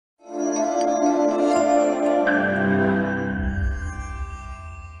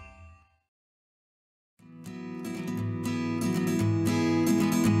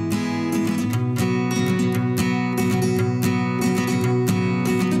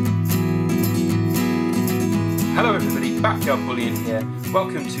Hello everybody, Backyard Bullion here.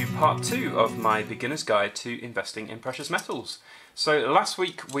 Welcome to part 2 of my beginner's guide to investing in precious metals. So last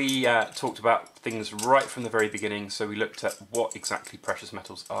week we talked about things right from the very beginning. So we looked at what exactly precious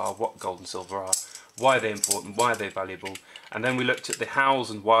metals are, what gold and silver are, why they're important, why they're valuable, and then we looked at the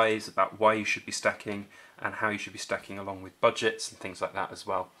hows and whys about why you should be stacking and how you should be stacking along with budgets and things like that as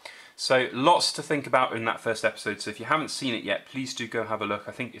well. So lots to think about in that first episode, so if you haven't seen it yet, please do go have a look.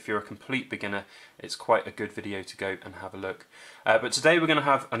 I think if you're a complete beginner, it's quite a good video to go and have a look. But today we're going to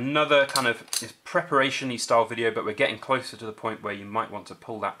have another kind of preparation-y style video, but we're getting closer to the point where you might want to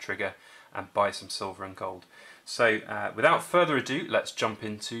pull that trigger and buy some silver and gold. So without further ado, let's jump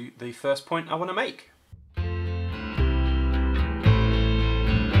into the first point I want to make.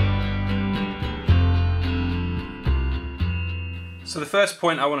 So the first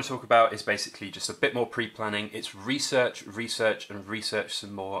point I want to talk about is basically just a bit more pre-planning. It's research, research and research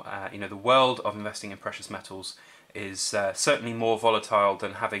some more. You know, the world of investing in precious metals is certainly more volatile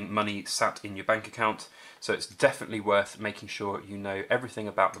than having money sat in your bank account. So it's definitely worth making sure you know everything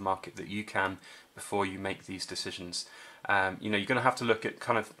about the market that you can before you make these decisions. You know, you're going to have to look at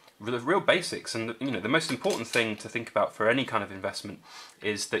kind of the real basics, and you know, the most important thing to think about for any kind of investment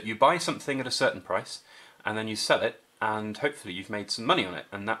is that you buy something at a certain price and then you sell it, and hopefully you've made some money on it,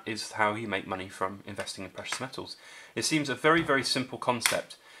 and that is how you make money from investing in precious metals. It seems a very, very simple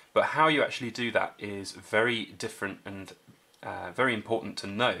concept, but how you actually do that is very different and very important to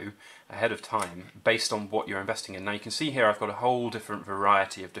know ahead of time based on what you're investing in. Now you can see here I've got a whole different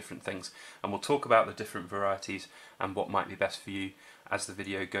variety of different things, and we'll talk about the different varieties and what might be best for you as the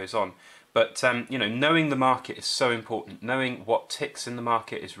video goes on. But you know, knowing the market is so important. Knowing what ticks in the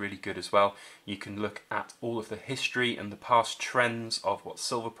market is really good as well. You can look at all of the history and the past trends of what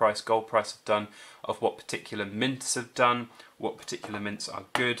silver price, gold price have done, of what particular mints have done, what particular mints are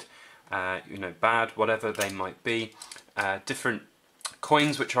good, you know, bad, whatever they might be. Different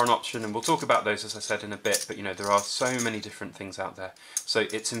coins which are an option, and we'll talk about those as I said in a bit, but you know, there are so many different things out there. So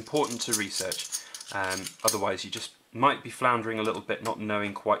it's important to research, otherwise you just might be floundering a little bit, not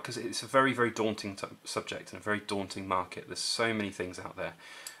knowing quite, because it's a very, very daunting subject and a very daunting market. There's so many things out there.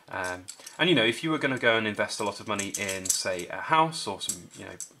 And you know, if you were going to go and invest a lot of money in, say, a house or some, you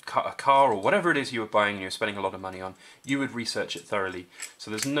know, a car or whatever it is you were buying and you're spending a lot of money on, you would research it thoroughly.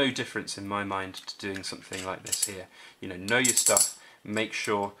 So there's no difference in my mind to doing something like this here. You know your stuff, make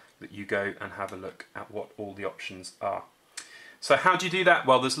sure that you go and have a look at what all the options are. So how do you do that?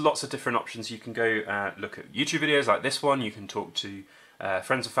 Well, there's lots of different options. You can go look at YouTube videos like this one. You can talk to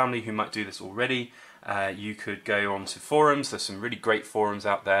friends and family who might do this already. You could go on to forums. There's some really great forums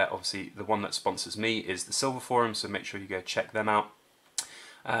out there. Obviously, the one that sponsors me is the Silver Forum, so make sure you go check them out.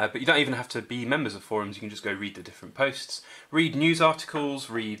 But you don't even have to be members of forums. You can just go read the different posts, read news articles,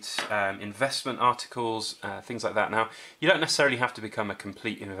 read investment articles, things like that. Now, you don't necessarily have to become a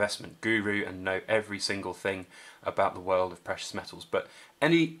complete investment guru and know every single thing about the world of precious metals, but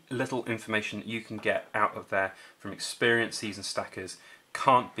any little information that you can get out of there from experienced seasoned stackers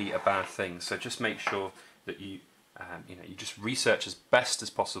can't be a bad thing. So just make sure that you you just research as best as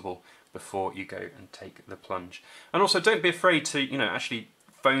possible before you go and take the plunge. And also, don't be afraid to actually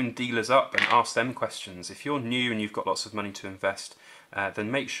phone dealers up and ask them questions. If you're new and you've got lots of money to invest, then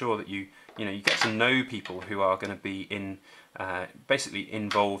make sure that you get to know people who are going to be basically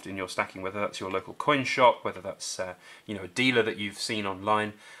involved in your stacking, whether that's your local coin shop, whether that's a dealer that you've seen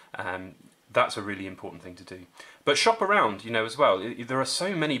online. That's a really important thing to do. But shop around, as well. There are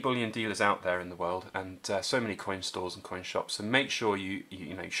so many bullion dealers out there in the world, and so many coin stores and coin shops. So make sure you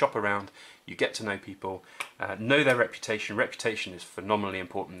shop around, you get to know people, know their reputation. Reputation is phenomenally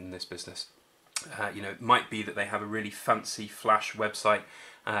important in this business. It might be that they have a really fancy flash website.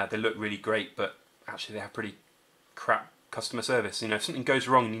 They look really great, but actually they have pretty crap customer service. If something goes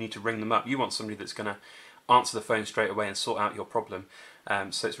wrong and you need to ring them up, you want somebody that's going to answer the phone straight away and sort out your problem.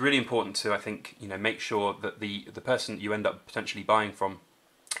 So it's really important to, I think, make sure that the person that you end up potentially buying from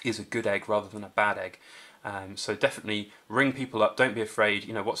is a good egg rather than a bad egg. So definitely ring people up. Don't be afraid.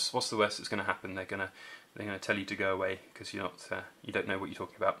 What's the worst that's going to happen? They're going to tell you to go away because you don't know what you're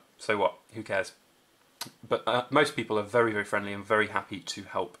talking about. So what? Who cares? But most people are very, very friendly and very happy to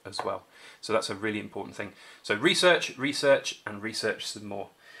help as well. So that's a really important thing. So research, research, and research some more.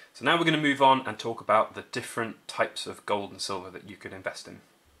 So now we're going to move on and talk about the different types of gold and silver that you could invest in.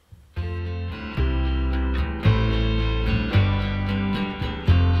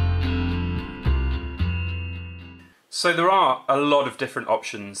 So there are a lot of different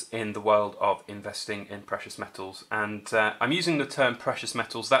options in the world of investing in precious metals, and I'm using the term precious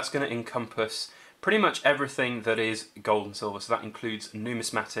metals. That's going to encompass pretty much everything that is gold and silver. So that includes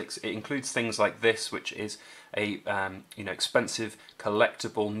numismatics. It includes things like this, which is a expensive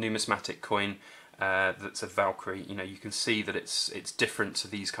collectible numismatic coin that's a Valkyrie. You can see that it's different to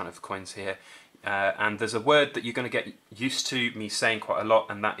these kind of coins here. And there's a word that you're going to get used to me saying quite a lot,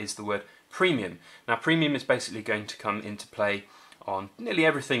 and that is the word premium. Now, premium is basically going to come into play on nearly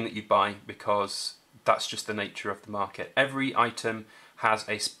everything that you buy, because that's just the nature of the market. Every item has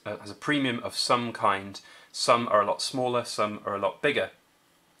a premium of some kind. Some are a lot smaller, some are a lot bigger.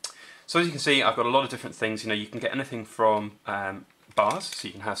 So as you can see, I've got a lot of different things. You can get anything from bars, so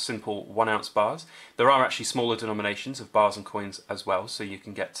you can have simple 1 ounce bars. There are actually smaller denominations of bars and coins as well, so you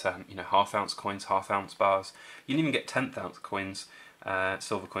can get half ounce coins, half ounce bars. You can even get 10th ounce coins,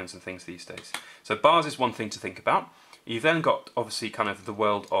 silver coins and things these days. So bars is one thing to think about. You've then got obviously kind of the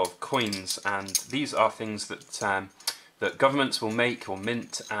world of coins, and these are things that that governments will make or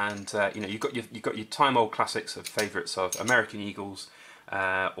mint, and you've got your time-old classics of favourites of American Eagles,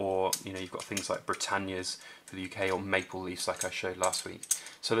 or you've got things like Britannias for the UK, or Maple Leafs like I showed last week.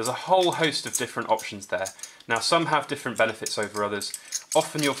 So there's a whole host of different options there. Now, some have different benefits over others.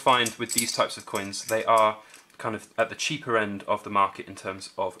 Often you'll find with these types of coins, they are kind of at the cheaper end of the market in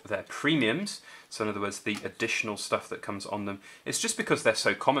terms of their premiums. So in other words, the additional stuff that comes on them. It's just because they're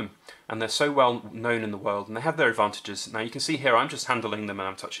so common and they're so well known in the world, and they have their advantages. Now you can see here I'm just handling them and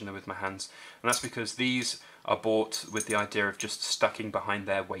I'm touching them with my hands, and that's because these are bought with the idea of just stacking behind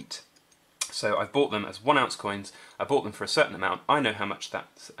their weight. So I've bought them as 1 ounce coins. I bought them for a certain amount. I know how much that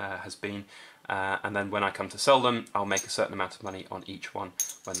has been, and then when I come to sell them, I'll make a certain amount of money on each one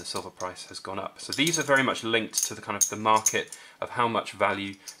when the silver price has gone up. So these are very much linked to the kind of the market of how much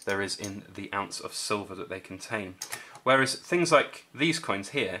value there is in the ounce of silver that they contain. Whereas things like these coins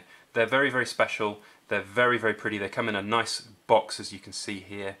here, they're very, very special. They're very, very pretty. They come in a nice box, as you can see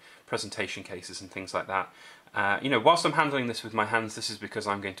here, presentation cases and things like that. Whilst I'm handling this with my hands, this is because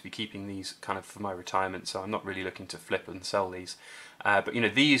I'm going to be keeping these kind of for my retirement, so I'm not really looking to flip and sell these. But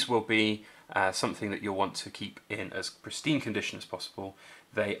these will be something that you'll want to keep in as pristine condition as possible.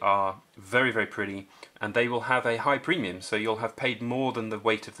 They are very, very pretty, and they will have a high premium, so you'll have paid more than the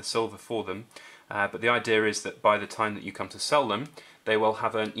weight of the silver for them. But the idea is that by the time that you come to sell them, they will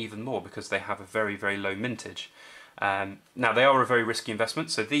have earned even more because they have a very, very low mintage. Now, they are a very risky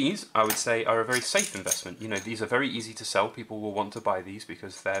investment, so these, I would say, are a very safe investment. These are very easy to sell. People will want to buy these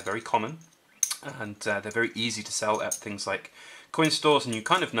because they're very common, and they're very easy to sell at things like coin stores, and you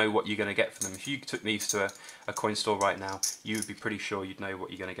kind of know what you're going to get for them. If you took these to a coin store right now, you would be pretty sure you'd know what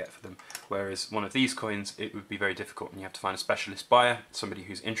you're going to get for them. Whereas one of these coins, it would be very difficult, and you have to find a specialist buyer, somebody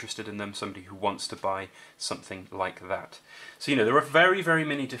who's interested in them, somebody who wants to buy something like that. So there are very, very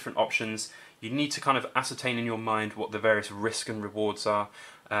many different options. You need to kind of ascertain in your mind what the various risk and rewards are.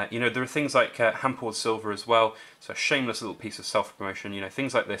 There are things like hand-poured silver as well, so a shameless little piece of self-promotion.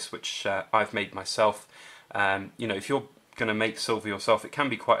 Things like this, which I've made myself. If you're going to make silver yourself, it can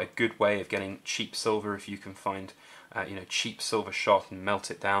be quite a good way of getting cheap silver if you can find cheap silver shot and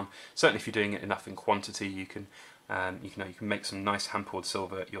melt it down. Certainly if you're doing it enough in quantity, you can make some nice hand-poured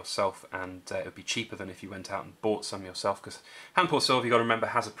silver yourself, and it would be cheaper than if you went out and bought some yourself, because hand-poured silver, you've got to remember,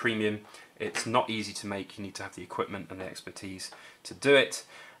 has a premium. It's not easy to make. You need to have the equipment and the expertise to do it.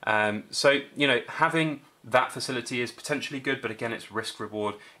 So having that facility is potentially good, but again, it's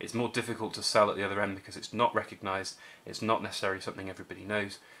risk-reward. It's more difficult to sell at the other end because it's not recognised. It's not necessarily something everybody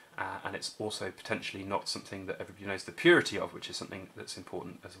knows, and it's also potentially not something that everybody knows the purity of, which is something that's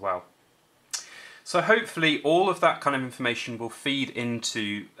important as well. So hopefully all of that kind of information will feed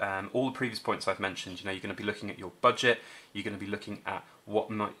into all the previous points I've mentioned. You're going to be looking at your budget, you're going to be looking at what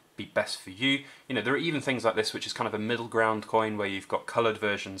might be best for you. There are even things like this, which is kind of a middle ground coin where you've got coloured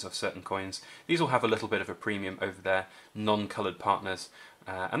versions of certain coins. These will have a little bit of a premium over their non-coloured partners,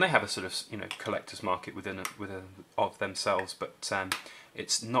 and they have a sort of collector's market within of themselves, but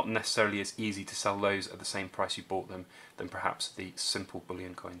it's not necessarily as easy to sell those at the same price you bought them than perhaps the simple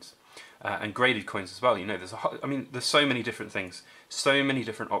bullion coins. And graded coins as well. There's so many different things, so many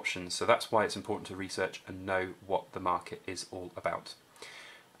different options, so that's why it's important to research and know what the market is all about.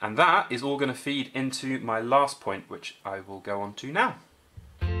 And that is all going to feed into my last point, which I will go on to now.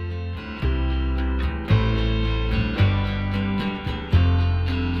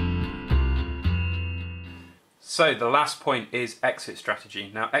 So the last point is exit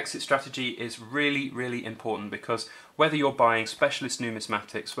strategy. Now, exit strategy is really, really important, because whether you're buying specialist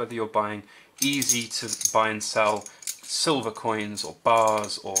numismatics, whether you're buying easy to buy and sell silver coins or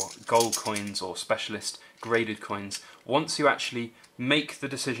bars or gold coins or specialist graded coins, once you actually make the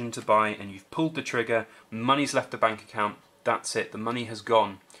decision to buy and you've pulled the trigger, money's left the bank account, that's it, the money has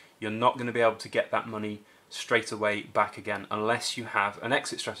gone. you're not going to be able to get that money straight away back again unless you have an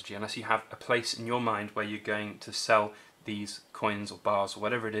exit strategy, unless you have a place in your mind where you're going to sell these coins or bars or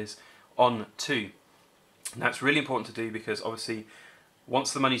whatever it is on to. And that's really important to do, because obviously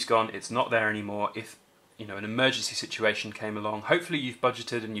once the money's gone, it's not there anymore. If an emergency situation came along, hopefully you've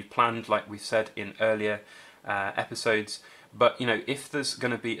budgeted and you've planned, like we've said in earlier episodes. But if there's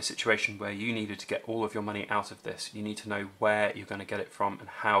going to be a situation where you needed to get all of your money out of this, you need to know where you're going to get it from and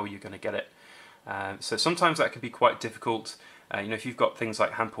how you're going to get it. So sometimes that can be quite difficult. If you've got things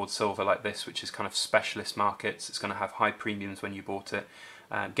like hand-poured silver like this, which is kind of specialist markets, it's going to have high premiums when you bought it.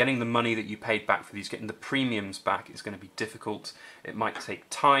 Getting the money that you paid back for these, getting the premiums back, is going to be difficult. It might take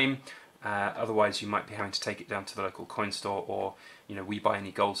time. Otherwise you might be having to take it down to the local coin store, or We Buy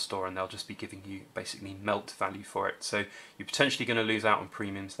Any Gold store, and they'll just be giving you basically melt value for it. So you're potentially going to lose out on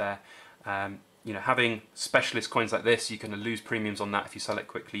premiums there. Having specialist coins like this, you're going to lose premiums on that if you sell it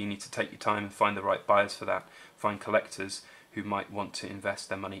quickly. You need to take your time and find the right buyers for that, find collectors who might want to invest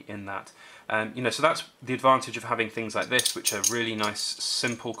their money in that. So that's the advantage of having things like this, which are really nice,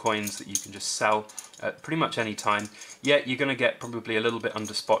 simple coins that you can just sell at pretty much any time. Yeah, you're going to get probably a little bit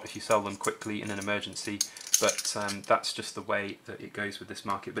under spot if you sell them quickly in an emergency, but that's just the way that it goes with this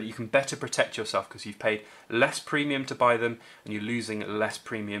market. But you can better protect yourself because you've paid less premium to buy them and you're losing less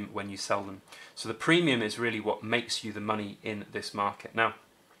premium when you sell them. So the premium is really what makes you the money in this market. Now,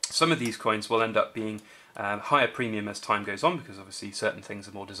 some of these coins will end up being higher premium as time goes on, because obviously certain things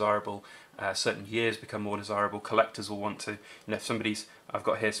are more desirable, certain years become more desirable. Collectors will want to, if somebody's, I've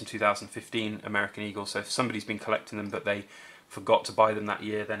got here some 2015 American Eagle, so if somebody's been collecting them but they forgot to buy them that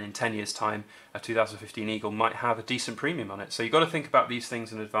year, then in 10 years time a 2015 Eagle might have a decent premium on it. So you've got to think about these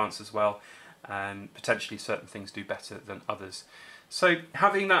things in advance as well, and potentially certain things do better than others. So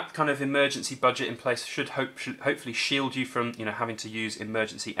having that kind of emergency budget in place should hopefully shield you from having to use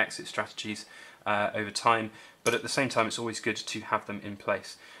emergency exit strategies over time. But at the same time, it's always good to have them in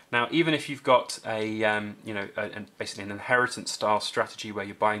place. Now, even if you've got basically an inheritance style strategy where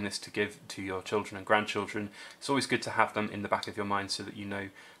you're buying this to give to your children and grandchildren, it's always good to have them in the back of your mind so that you know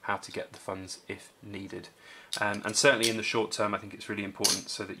how to get the funds if needed. And certainly in the short term, I think it's really important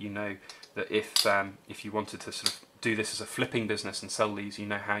so that you know that if you wanted to sort of do this as a flipping business and sell these, you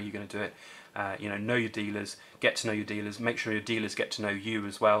know how you're going to do it. Know your dealers, get to know your dealers, make sure your dealers get to know you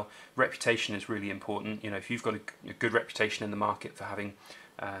as well. Reputation is really important. If you've got a good reputation in the market for having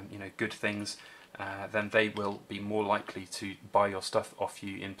good things, then they will be more likely to buy your stuff off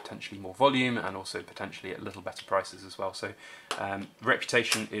you in potentially more volume and also potentially at little better prices as well. So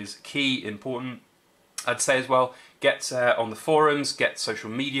reputation is key, important. I'd say as well, get on the forums, get social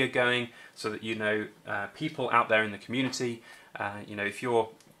media going so that people out there in the community. If you're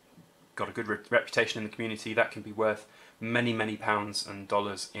got a good reputation in the community, that can be worth many, many pounds and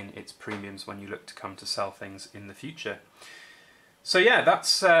dollars in its premiums when you look to come to sell things in the future. So yeah,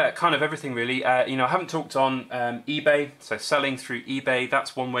 that's kind of everything really. I haven't talked on eBay, so selling through eBay,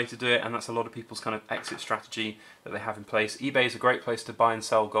 that's one way to do it, and that's a lot of people's kind of exit strategy that they have in place. eBay is a great place to buy and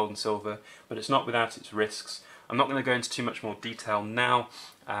sell gold and silver, but it's not without its risks. I'm not going to go into too much more detail now.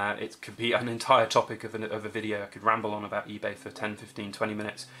 It could be an entire topic of a video. I could ramble on about eBay for 10, 15, 20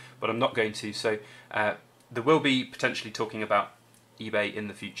 minutes, but I'm not going to. So there will be potentially talking about eBay in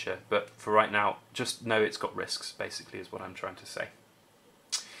the future, but for right now, just know it's got risks, basically, is what I'm trying to say.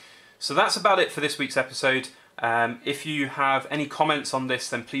 So that's about it for this week's episode. If you have any comments on this,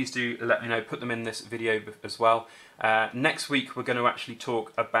 then please do let me know, put them in this video as well. Next week, we're going to actually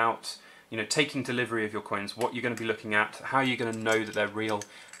talk about taking delivery of your coins, what you're going to be looking at, how you're going to know that they're real,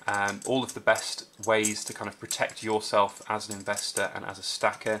 all of the best ways to kind of protect yourself as an investor and as a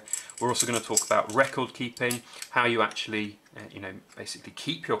stacker. We're also going to talk about record keeping, how you actually basically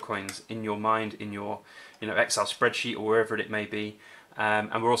keep your coins in your mind, in your Excel spreadsheet or wherever it may be.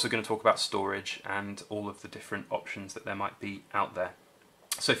 And we're also going to talk about storage and all of the different options that there might be out there.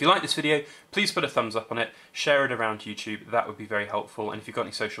 So if you like this video, please put a thumbs up on it, share it around YouTube, that would be very helpful, and if you've got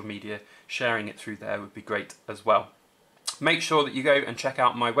any social media, sharing it through there would be great as well. Make sure that you go and check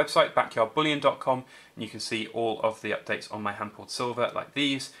out my website, backyardbullion.com, and you can see all of the updates on my hand-poured silver like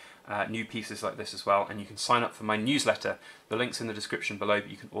these, new pieces like this as well, and you can sign up for my newsletter. The link's in the description below,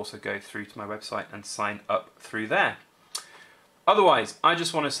 but you can also go through to my website and sign up through there. Otherwise, I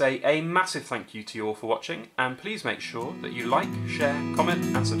just want to say a massive thank you to you all for watching, and please make sure that you like, share,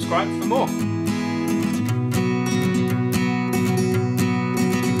 comment and subscribe for more.